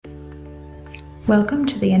Welcome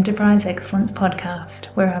to the Enterprise Excellence Podcast,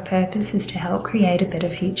 where our purpose is to help create a better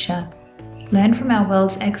future. Learn from our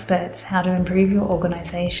world's experts how to improve your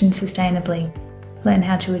organization sustainably. Learn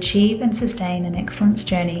how to achieve and sustain an excellence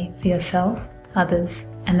journey for yourself, others,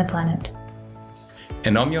 and the planet.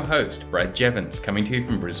 And I'm your host, Brad Jevons, coming to you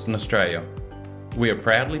from Brisbane, Australia. We are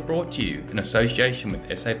proudly brought to you in association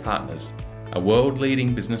with SA Partners, a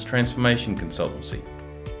world-leading business transformation consultancy.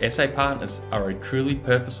 SA Partners are a truly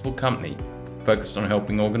purposeful company focused on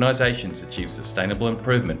helping organisations achieve sustainable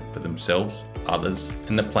improvement for themselves, others,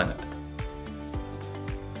 and the planet.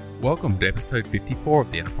 Welcome to episode 54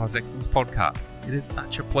 of the Enterprise Excellence Podcast. It is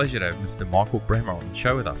such a pleasure to have Mr. Michael Bremer on the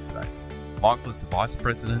show with us today. Michael is the Vice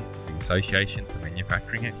President of the Association for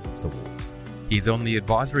Manufacturing Excellence Awards. He is on the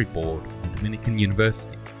advisory board of Dominican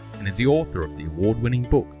University and is the author of the award-winning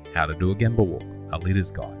book, How to Do a Gemba Walk, A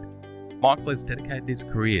Leader's Guide. Michael has dedicated his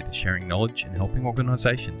career to sharing knowledge and helping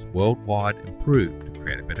organisations worldwide improve to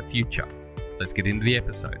create a better future. Let's get into the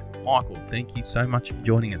episode. Michael, thank you so much for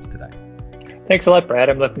joining us today. Thanks a lot,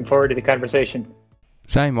 Brad. I'm looking forward to the conversation.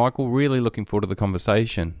 Same, Michael. Really looking forward to the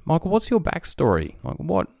conversation. Michael, what's your backstory?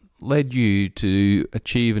 What led you to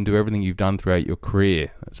achieve and do everything you've done throughout your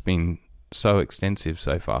career? It's been so extensive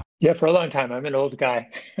so far. Yeah, for a long time. I'm an old guy.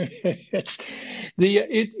 It's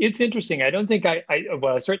interesting. I don't think I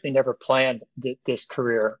certainly never planned this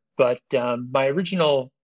career, but my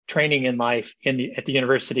original training in life at the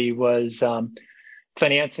university was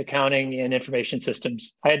finance, accounting, and information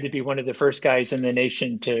systems. I had to be one of the first guys in the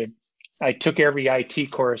nation I took every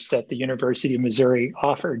IT course that the University of Missouri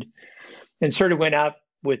offered and sort of went out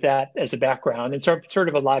with that as a background and sort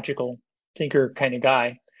of a logical thinker kind of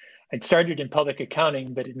guy. I'd started in public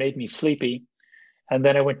accounting, but it made me sleepy. And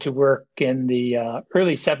then I went to work in the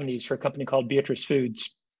early 70s for a company called Beatrice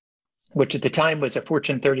Foods, which at the time was a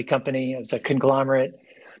Fortune 30 company. It was a conglomerate.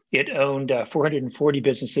 It owned 440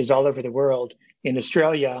 businesses all over the world. In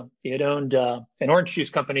Australia, it owned an orange juice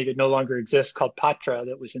company that no longer exists called Patra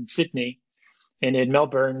that was in Sydney. And in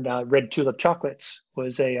Melbourne, Red Tulip Chocolates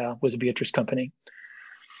was a Beatrice company.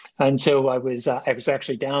 And so I was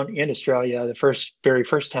actually down in Australia the very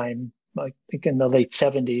first time, I think in the late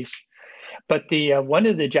 70s. But one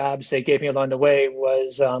of the jobs they gave me along the way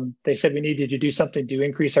was they said we needed to do something to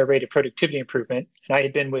increase our rate of productivity improvement. And I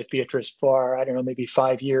had been with Beatrice for, maybe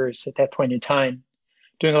 5 years at that point in time,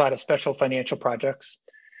 doing a lot of special financial projects.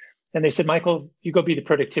 And they said, Michael, you go be the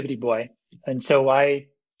productivity boy. And so I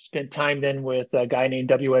spent time then with a guy named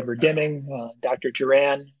W. Edward Deming, Dr.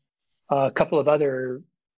 Duran, a couple of other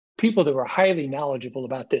people that were highly knowledgeable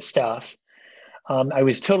about this stuff. I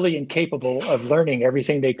was totally incapable of learning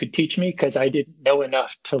everything they could teach me because I didn't know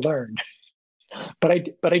enough to learn. But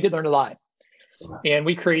I did learn a lot. And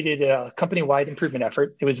we created a company-wide improvement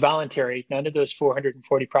effort. It was voluntary. None of those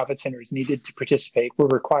 440 profit centers needed to participate, were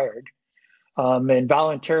required. And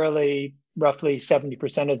voluntarily, roughly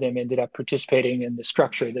 70% of them ended up participating in the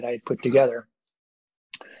structure that I had put together.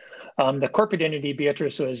 The corporate entity,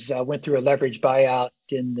 Beatrice, went through a leverage buyout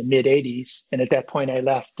in the mid-'80s. And at that point, I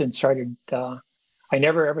left and started. I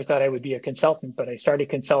never ever thought I would be a consultant, but I started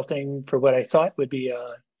consulting for what I thought would be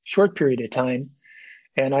a short period of time.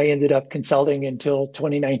 And I ended up consulting until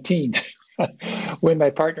 2019, when my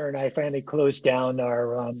partner and I finally closed down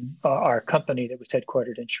our company that was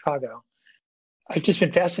headquartered in Chicago. I've just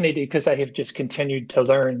been fascinated because I have just continued to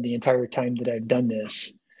learn the entire time that I've done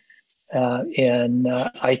this. And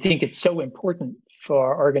I think it's so important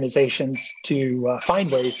for organizations to find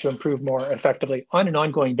ways to improve more effectively on an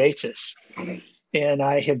ongoing basis. And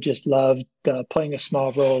I have just loved playing a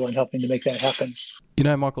small role in helping to make that happen. You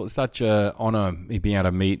know, Michael, it's such an honour being able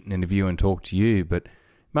to meet and interview and talk to you, but it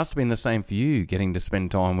must have been the same for you, getting to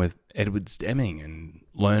spend time with Edward Deming and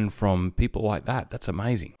learn from people like that. That's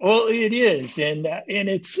amazing. Well, it is. And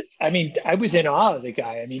it's, I was in awe of the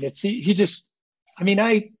guy. I knew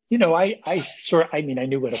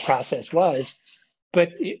what a process was, but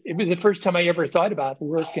it was the first time I ever thought about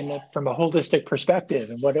work from a holistic perspective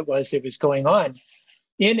and what it was that was going on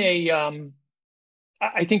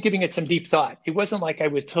I think giving it some deep thought. It wasn't like I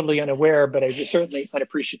was totally unaware, but I was certainly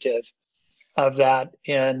unappreciative of that.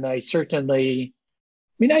 And I certainly,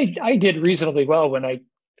 I did reasonably well a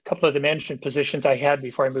couple of the management positions I had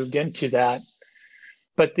before I moved into that.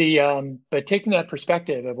 But but taking that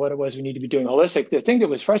perspective of what it was we need to be doing holistic, the thing that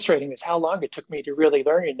was frustrating is how long it took me to really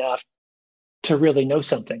learn enough to really know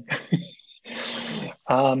something.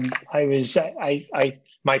 My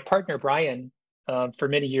partner, Brian, for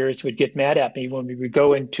many years would get mad at me when we would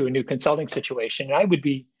go into a new consulting situation. And I would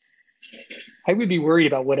be worried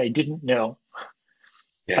about what I didn't know.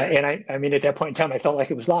 Yeah. And at that point in time, I felt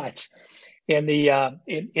like it was lots.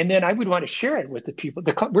 And then I would want to share it with the people.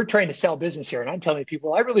 We're trying to sell business here, and I'm telling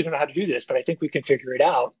people, I really don't know how to do this, but I think we can figure it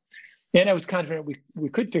out. And I was confident we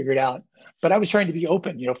could figure it out, but I was trying to be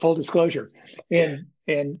open, full disclosure.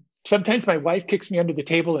 And sometimes my wife kicks me under the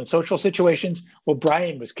table in social situations. Well,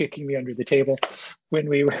 Brian was kicking me under the table when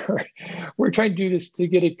we're trying to do this to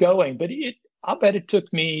get it going. But I'll bet it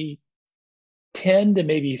took me 10 to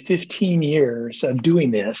maybe 15 years of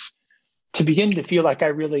doing this to begin to feel like I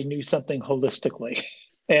really knew something holistically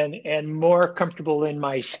and more comfortable in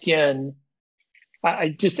my skin.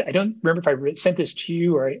 I don't remember if I sent this to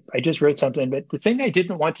you or I just wrote something, but the thing I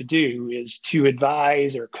didn't want to do is to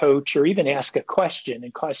advise or coach or even ask a question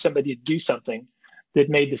and cause somebody to do something that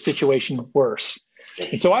made the situation worse.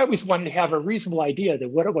 And so I always wanted to have a reasonable idea that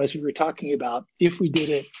what it was we were talking about, if we did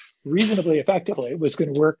it reasonably effectively, it was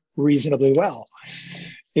going to work reasonably well.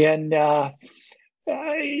 And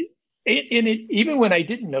even when I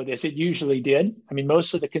didn't know this, it usually did. I mean,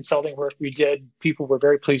 most of the consulting work we did, people were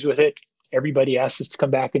very pleased with it. Everybody asked us to come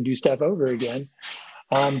back and do stuff over again.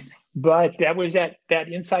 But that was that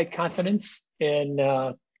inside confidence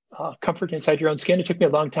and comfort inside your own skin. It took me a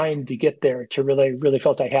long time to get there, to really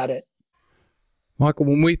felt I had it. Michael,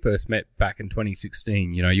 when we first met back in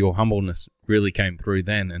 2016, your humbleness really came through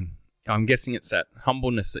then. And I'm guessing it's that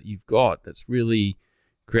humbleness that you've got that's really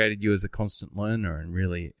created you as a constant learner and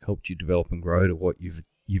really helped you develop and grow to what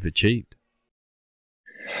you've achieved.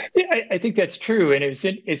 Yeah, I think that's true. And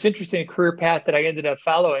it's interesting, a career path that I ended up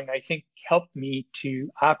following, I think helped me to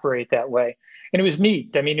operate that way. And it was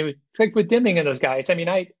neat. I mean, it was like with Deming and those guys. I mean,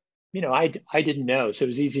 I didn't know. So it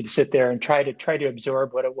was easy to sit there and try to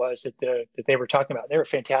absorb what it was that they were talking about. They were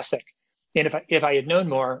fantastic. And if I had known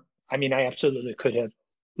more, I mean, I absolutely could have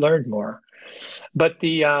learned more. But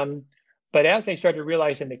but as I started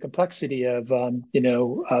realizing the complexity of how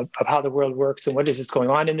the world works and what is going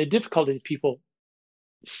on, and the difficulty that people,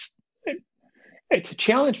 it's a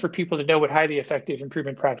challenge for people to know what highly effective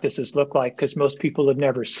improvement practices look like, because most people have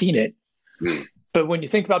never seen it. But when you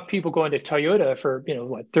think about people going to Toyota for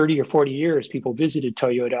 30 or 40 years, people visited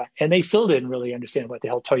Toyota and they still didn't really understand what the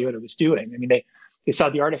hell Toyota was doing. I mean, they saw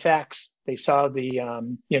the artifacts, they saw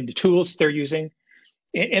the tools they're using.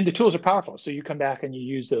 And the tools are powerful. So you come back and you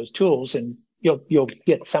use those tools and you'll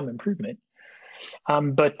get some improvement.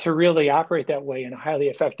 But to really operate that way in a highly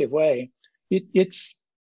effective way, it's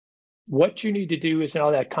what you need to do isn't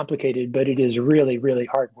all that complicated, but it is really, really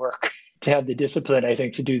hard work to have the discipline, I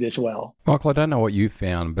think, to do this well. Michael, I don't know what you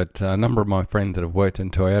found, but a number of my friends that have worked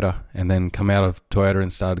in Toyota and then come out of Toyota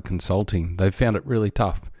and started consulting, they've found it really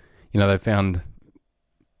tough. They found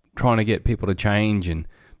trying to get people to change and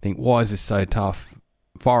think, why is this so tough?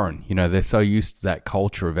 Foreign, they're so used to that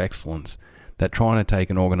culture of excellence that trying to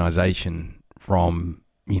take an organization from,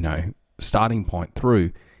 starting point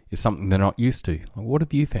through is something they're not used to. What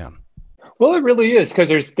have you found? Well, it really is, because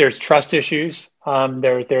there's trust issues.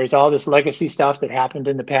 There's all this legacy stuff that happened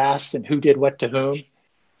in the past and who did what to whom.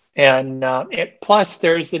 And plus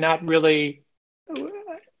there's the not really,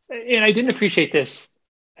 and I didn't appreciate this,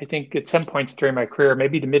 I think at some points during my career,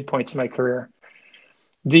 maybe the midpoints of my career,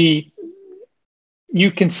 you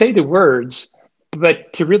can say the words,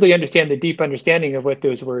 but to really understand the deep understanding of what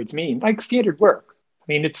those words mean, like standard work. I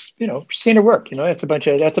mean, it's, standard work, that's a bunch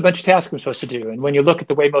of tasks I'm supposed to do. And when you look at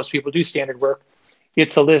the way most people do standard work,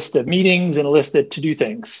 it's a list of meetings and a list of to-do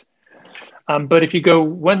things. But if you go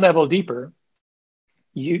one level deeper,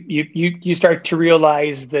 you start to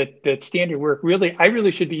realize that standard work I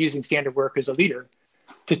really should be using standard work as a leader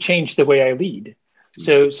to change the way I lead.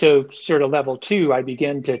 So sort of level 2, I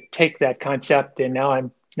begin to take that concept, and now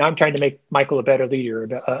I'm trying to make Michael a better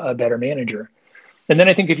leader, a better manager. And then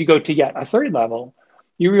I think if you go to yet a third level,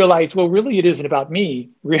 you realize, well, really it isn't about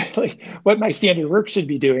me. Really, what my standard work should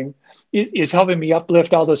be doing is helping me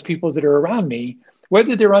uplift all those people that are around me,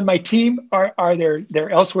 whether they're on my team or they're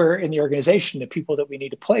elsewhere in the organization, the people that we need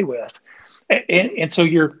to play with. And so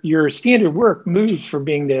your standard work moves from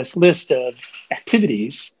being this list of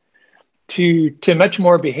activities to much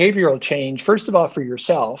more behavioral change, first of all, for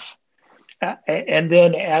yourself. And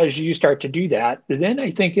then as you start to do that, then I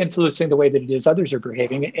think influencing the way that it is others are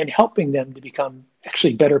behaving and helping them to become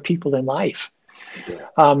actually better people in life.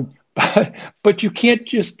 But you can't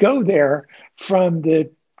just go there from the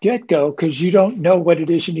get-go, because you don't know what it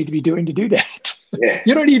is you need to be doing to do that. Yeah.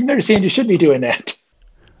 You don't even understand you should be doing that.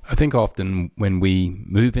 I think often when we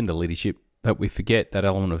move into leadership that we forget that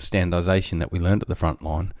element of standardization that we learned at the front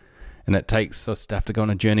line. And it takes us to have to go on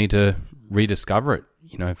a journey to rediscover it,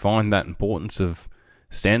 find that importance of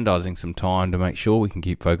standardizing some time to make sure we can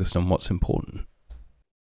keep focused on what's important.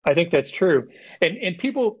 I think that's true. And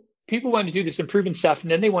people people want to do this improvement stuff, and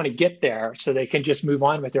then they want to get there so they can just move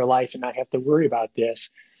on with their life and not have to worry about this.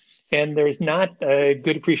 And there's not a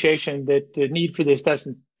good appreciation that the need for this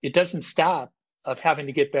doesn't stop of having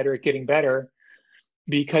to get better at getting better,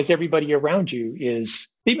 because everybody around you is,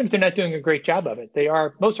 even if they're not doing a great job of it,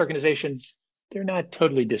 most organizations, they're not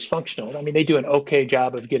totally dysfunctional. I mean, they do an okay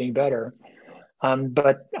job of getting better.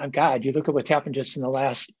 But God, you look at what's happened just in the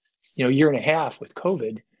last, year and a half with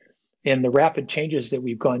COVID and the rapid changes that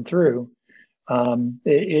we've gone through.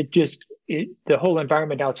 The whole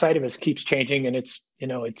environment outside of us keeps changing, and it's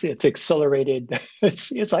accelerated.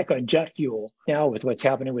 It's like on jet fuel now with what's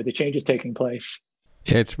happening with the changes taking place.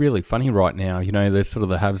 Yeah, it's really funny right now. There's sort of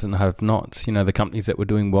the haves and have-nots. The companies that were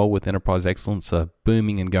doing well with enterprise excellence are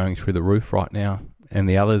booming and going through the roof right now, and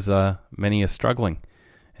the others many are struggling.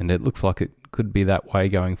 And it looks like it could be that way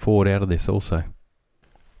going forward out of this also.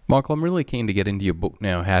 Michael, I'm really keen to get into your book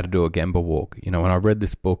now, How to Do a Gemba Walk. When I read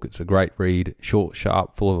this book, it's a great read, short,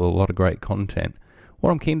 sharp, full of a lot of great content. What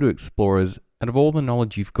I'm keen to explore is, out of all the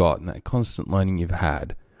knowledge you've got and that constant learning you've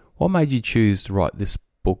had, what made you choose to write this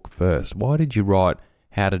book first? Why did you write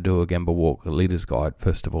How to Do a Gemba Walk, a leader's guide,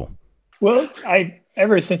 first of all? Well,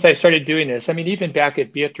 ever since I started doing this, even back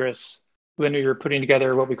at Beatrice, when we were putting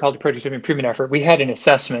together what we called the productivity improvement effort, we had an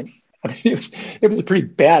assessment. It was a pretty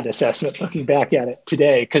bad assessment looking back at it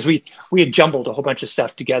today, because we had jumbled a whole bunch of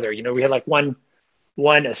stuff together. We had like one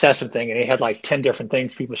assessment thing, and it had like 10 different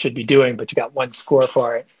things people should be doing, but you got one score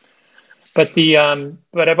for it. But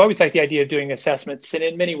but I've always liked the idea of doing assessments, and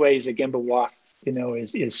in many ways, a Gemba Walk,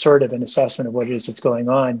 is sort of an assessment of what it is that's going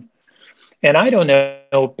on. And I don't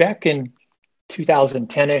know, back in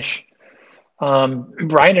 2010-ish,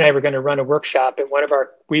 Brian and I were going to run a workshop at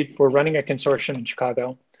we were running a consortium in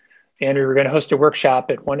Chicago, and we were going to host a workshop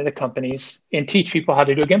at one of the companies and teach people how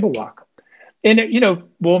to do a Gemba Walk. And,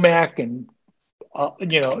 Womack and,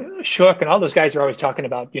 Shook and all those guys are always talking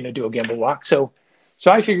about, do a Gemba Walk. So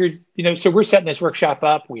I figured, so we're setting this workshop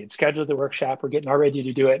up. We had scheduled the workshop. We're getting all ready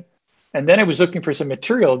to do it. And then I was looking for some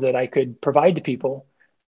material that I could provide to people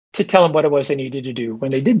to tell them what it was they needed to do when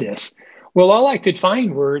they did this. Well, all I could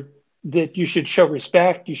find were that you should show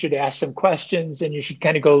respect, you should ask some questions, and you should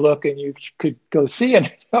kind of go look, and you could go see. And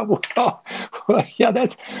I thought, well, yeah,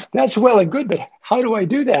 that's well and good, but how do I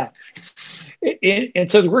do that? And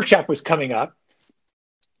so the workshop was coming up,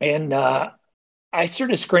 and I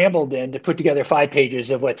sort of scrambled in to put together 5 pages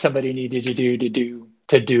of what somebody needed to do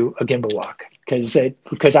a Gemba Walk,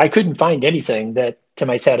 because I couldn't find anything that, to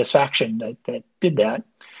my satisfaction, that did that.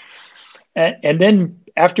 And then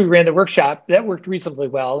after we ran the workshop, that worked reasonably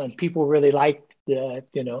well, and people really liked the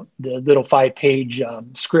little 5-page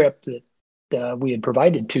script that we had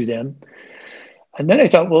provided to them. And then I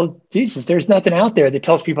thought, well, Jesus, there's nothing out there that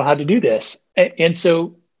tells people how to do this. And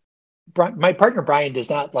so my partner Brian does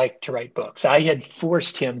not like to write books. I had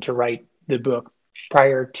forced him to write the book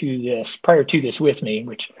prior to this with me,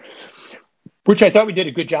 which I thought we did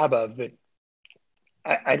a good job of, but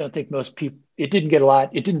I don't think most people, it didn't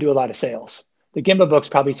do a lot of sales. The Gemba books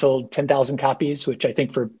probably sold 10,000 copies, which I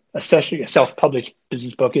think for especially a self-published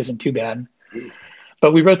business book isn't too bad.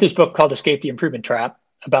 But we wrote this book called Escape the Improvement Trap,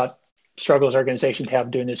 about struggles organizations have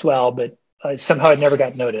doing this well, but somehow it never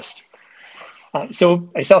got noticed. So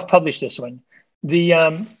I self-published this one.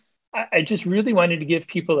 I just really wanted to give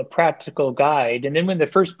people a practical guide. And then when the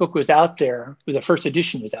first book was out there, the first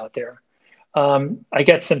edition was out there, I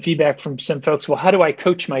got some feedback from some folks. Well, how do I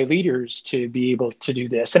coach my leaders to be able to do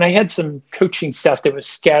this? And I had some coaching stuff that was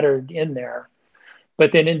scattered in there,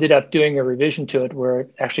 but then ended up doing a revision to it where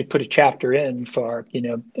it actually put a chapter in for,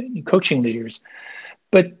 coaching leaders.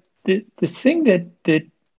 But the thing that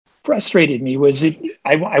frustrated me was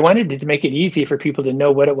I wanted to make it easy for people to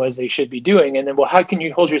know what it was they should be doing. And then, well, how can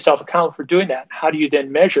you hold yourself accountable for doing that? How do you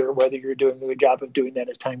then measure whether you're doing a good job of doing that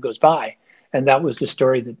as time goes by? And that was the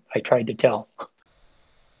story that I tried to tell.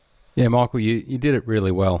 Yeah, Michael, you did it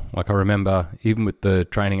really well. Like, I remember even with the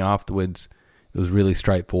training afterwards, it was really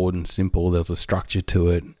straightforward and simple. There was a structure to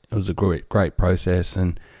it. It was a great process.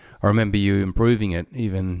 And I remember you improving it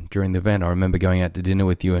even during the event. I remember going out to dinner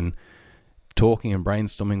with you and talking and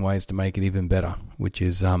brainstorming ways to make it even better, which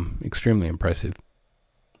is extremely impressive.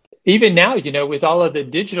 Even now, with all of the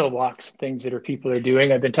digital walks, things that people are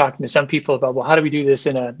doing, I've been talking to some people about, well, how do we do this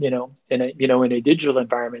in a digital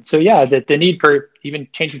environment? So yeah, the need for even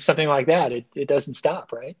changing something like that, it doesn't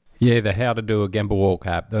stop, right? Yeah, the How to Do a Gemba Walk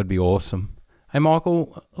app, that'd be awesome. Hey,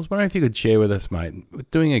 Michael, I was wondering if you could share with us, mate,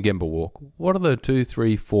 with doing a Gemba Walk, what are the 2,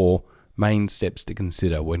 3, 4 main steps to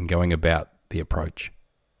consider when going about the approach?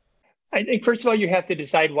 I think, first of all, you have to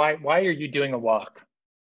decide why are you doing a walk?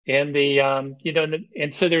 And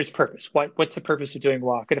and so there's purpose. What's the purpose of doing a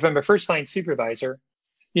walk? And if I'm a first line supervisor,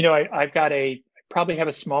 I've got probably have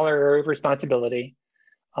a smaller area of responsibility.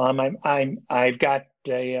 I've got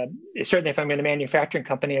certainly if I'm in a manufacturing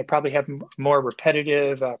company, I probably have more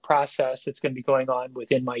repetitive process that's going to be going on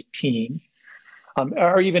within my team.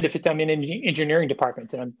 Or even if I'm in an engineering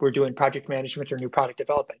department and we're doing project management or new product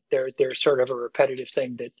development, there's sort of a repetitive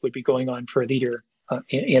thing that would be going on for a leader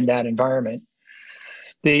in that environment.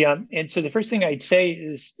 And so the first thing I'd say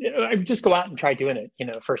is I would just go out and try doing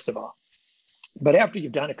it, first of all. But after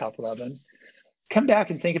you've done a couple of them, come back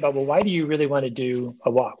and think about, well, why do you really want to do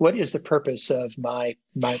a walk? What is the purpose of my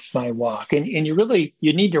walk? And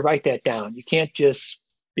you need to write that down. You can't just,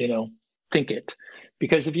 think it,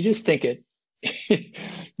 because if you just think it,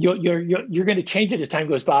 you're going to change it as time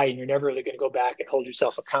goes by, and you're never really going to go back and hold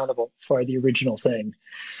yourself accountable for the original thing.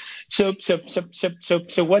 So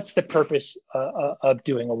what's the purpose of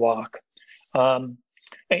doing a walk? And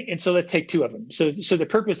so let's take two of them. So the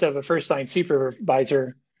purpose of a first line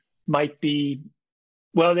supervisor might be,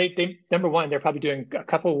 well, they number one, they're probably doing a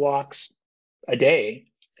couple of walks a day.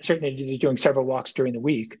 Certainly they're doing several walks during the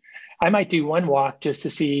week. I might do one walk just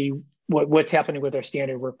to see what's happening with our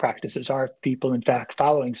standard work practices. Are people, in fact,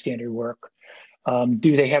 following standard work?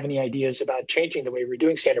 Do they have any ideas about changing the way we're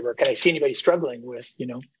doing standard work? Can I see anybody struggling with,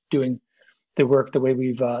 doing the work the way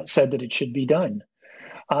we've said that it should be done?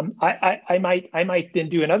 I might then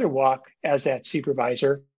do another walk as that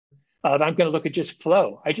supervisor. I'm going to look at just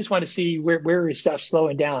flow. I just want to see where is stuff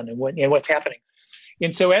slowing down and what's happening.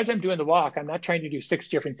 And so as I'm doing the walk, I'm not trying to do 6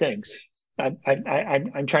 different things.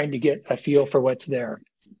 I'm trying to get a feel for what's there.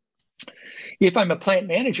 If I'm a plant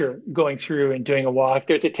manager going through and doing a walk,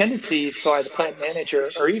 there's a tendency for the plant manager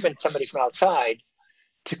or even somebody from outside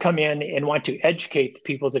to come in and want to educate the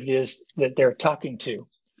people that they're talking to.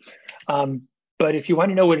 But if you want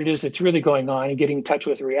to know what it is that's really going on and getting in touch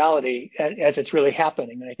with reality as it's really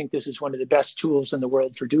happening, and I think this is one of the best tools in the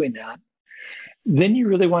world for doing that, then you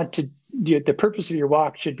really want to, the purpose of your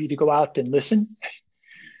walk should be to go out and listen.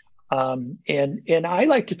 And I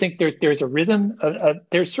like to think there's a rhythm,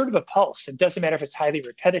 there's sort of a pulse. It doesn't matter if it's highly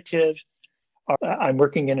repetitive, or I'm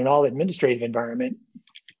working in an all administrative environment.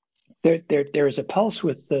 There is a pulse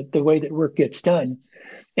with the way that work gets done.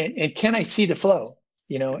 And can I see the flow,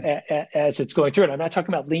 as it's going through it? I'm not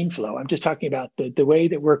talking about lean flow. I'm just talking about the way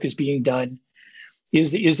that work is being done.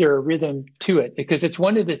 Is there a rhythm to it? Because it's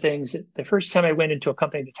one of the things that the first time I went into a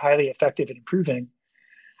company that's highly effective at improving,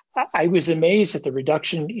 I was amazed at the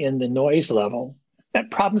reduction in the noise level.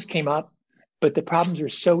 That problems came up, but the problems were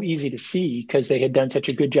so easy to see because they had done such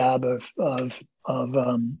a good job of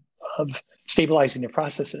stabilizing their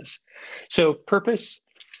processes. So purpose.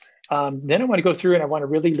 Then I want to go through and I want to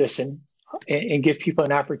really listen and give people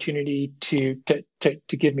an opportunity to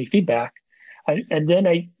give me feedback. And then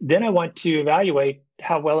I want to evaluate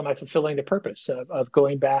how well am I fulfilling the purpose of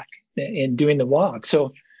going back and doing the walk.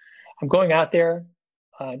 So I'm going out there.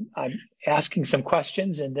 I'm asking some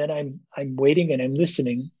questions, and then I'm waiting and I'm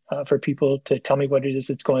listening for people to tell me what it is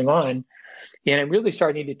that's going on, and I'm really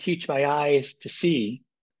starting to teach my eyes to see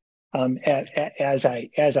as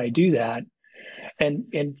I do that.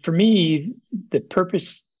 And for me, the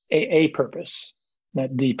purpose, a purpose,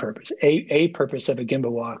 not the purpose, a purpose of a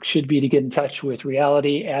Gemba walk should be to get in touch with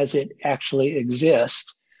reality as it actually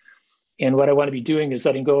exists. And what I want to be doing is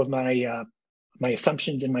letting go of my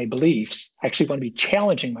assumptions and my beliefs. I actually want to be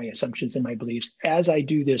challenging my assumptions and my beliefs as I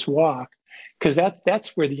do this walk, because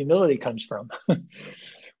that's where the humility comes from.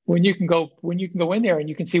 When you can go in there and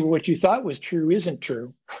you can see what you thought was true isn't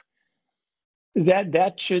true,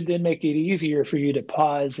 that should then make it easier for you to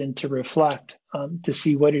pause and to reflect, to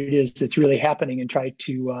see what it is that's really happening and try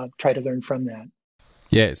to learn from that.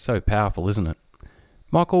 Yeah, it's so powerful, isn't it?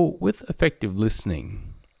 Michael, with effective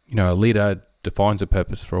listening, a leader defines a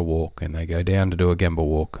purpose for a walk and they go down to do a Gemba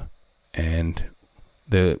walk and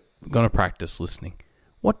they're going to practice listening.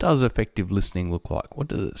 What does effective listening look like? What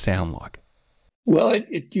does it sound like? Well,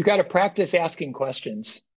 you got to practice asking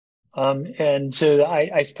questions. And so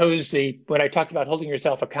I suppose when I talked about holding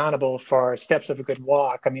yourself accountable for steps of a good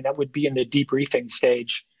walk, that would be in the debriefing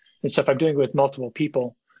stage. And so if I'm doing it with multiple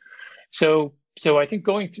people, so I think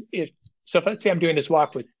if let's say I'm doing this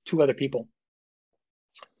walk with 2 other people,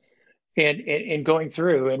 and going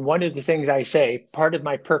through, and one of the things I say, part of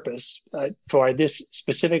my purpose for this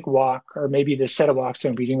specific walk, or maybe this set of walks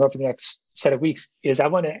I'm doing over the next set of weeks, is I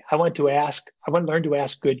want to learn to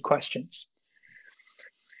ask good questions.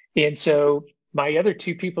 And so my other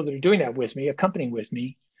 2 people that are doing that with me, accompanying with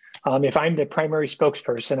me, if I'm the primary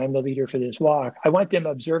spokesperson, I'm the leader for this walk, I want them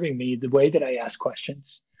observing me the way that I ask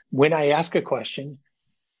questions. When I ask a question,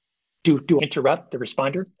 do interrupt the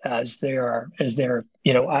responder as they're,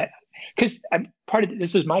 because I'm part of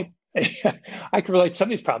this is my, I can relate to some of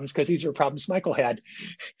these problems because these are problems Michael had.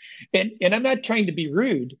 And I'm not trying to be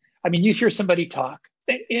rude. I mean, you hear somebody talk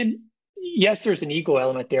and yes, there's an ego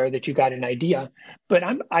element there that you got an idea, but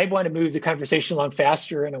I want to move the conversation along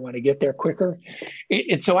faster and I want to get there quicker.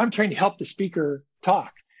 And so I'm trying to help the speaker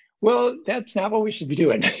talk. Well, that's not what we should be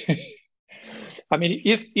doing. I mean,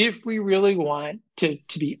 if we really want to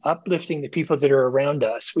be uplifting the people that are around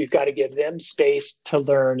us, we've got to give them space to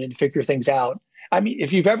learn and figure things out. I mean,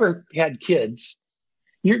 if you've ever had kids,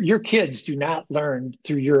 your kids do not learn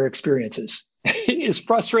through your experiences. As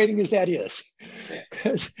frustrating as that is,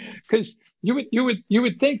 because you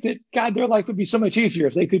would think that, God, their life would be so much easier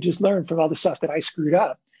if they could just learn from all the stuff that I screwed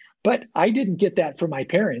up. But I didn't get that from my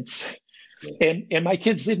parents. And my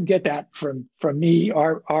kids didn't get that from me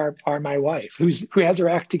or my wife, who has her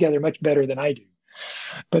act together much better than I do.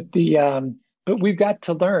 But we've got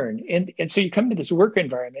to learn. And so you come to this work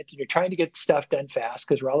environment and you're trying to get stuff done fast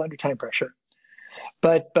because we're all under time pressure.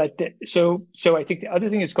 So I think the other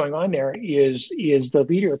thing that's going on there is the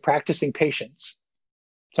leader practicing patience.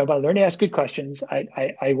 So I want to learn to ask good questions.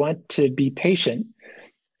 I want to be patient.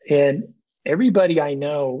 And everybody I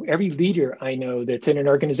know, every leader I know that's in an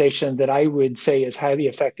organization that I would say is highly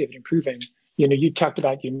effective in improving, you talked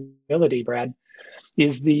about humility, Brad,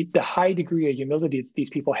 is the high degree of humility that these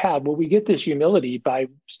people have. Well, we get this humility by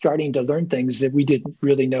starting to learn things that we didn't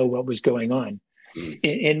really know what was going on.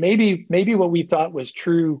 And maybe what we thought was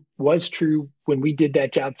true when we did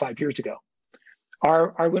that job 5 years ago,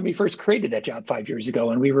 or when we first created that job 5 years ago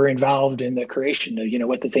and we were involved in the creation of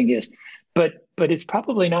what the thing is. But it's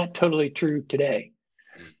probably not totally true today.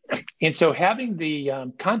 And so having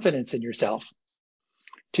the confidence in yourself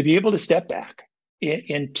to be able to step back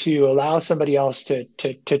and to allow somebody else to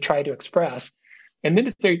try to express, and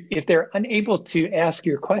then if they're unable to ask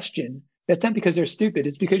your question, that's not because they're stupid.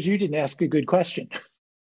 It's because you didn't ask a good question.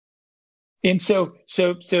 And so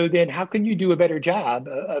then how can you do a better job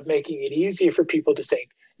of making it easier for people to think,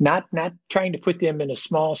 not trying to put them in a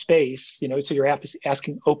small space, so you're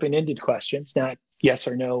asking open-ended questions, not yes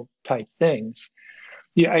or no type things.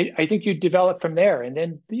 Yeah, I think you develop from there. And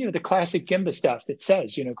then, the classic Gemba stuff that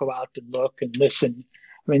says, go out and look and listen.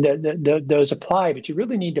 I mean, those apply, but you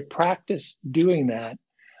really need to practice doing that.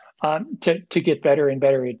 To get better and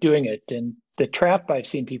better at doing it. And the trap I've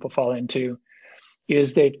seen people fall into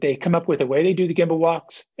is they come up with a way they do the Gemba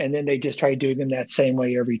walks, and then they just try doing them that same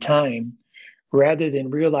way every time, rather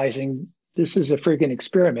than realizing this is a friggin'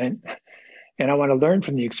 experiment, and I want to learn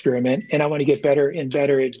from the experiment, and I want to get better and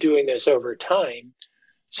better at doing this over time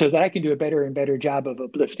so that I can do a better and better job of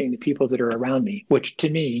uplifting the people that are around me, which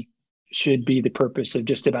to me should be the purpose of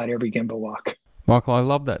just about every Gemba walk. Michael, I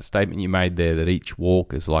love that statement you made there, that each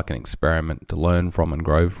walk is like an experiment to learn from and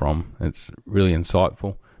grow from. It's really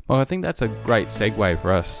insightful. Well, I think that's a great segue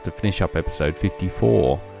for us to finish up episode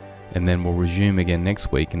 54, and then we'll resume again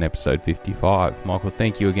next week in episode 55. Michael,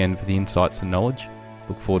 thank you again for the insights and knowledge.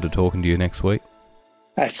 Look forward to talking to you next week.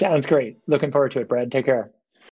 That sounds great. Looking forward to it, Brad. Take care.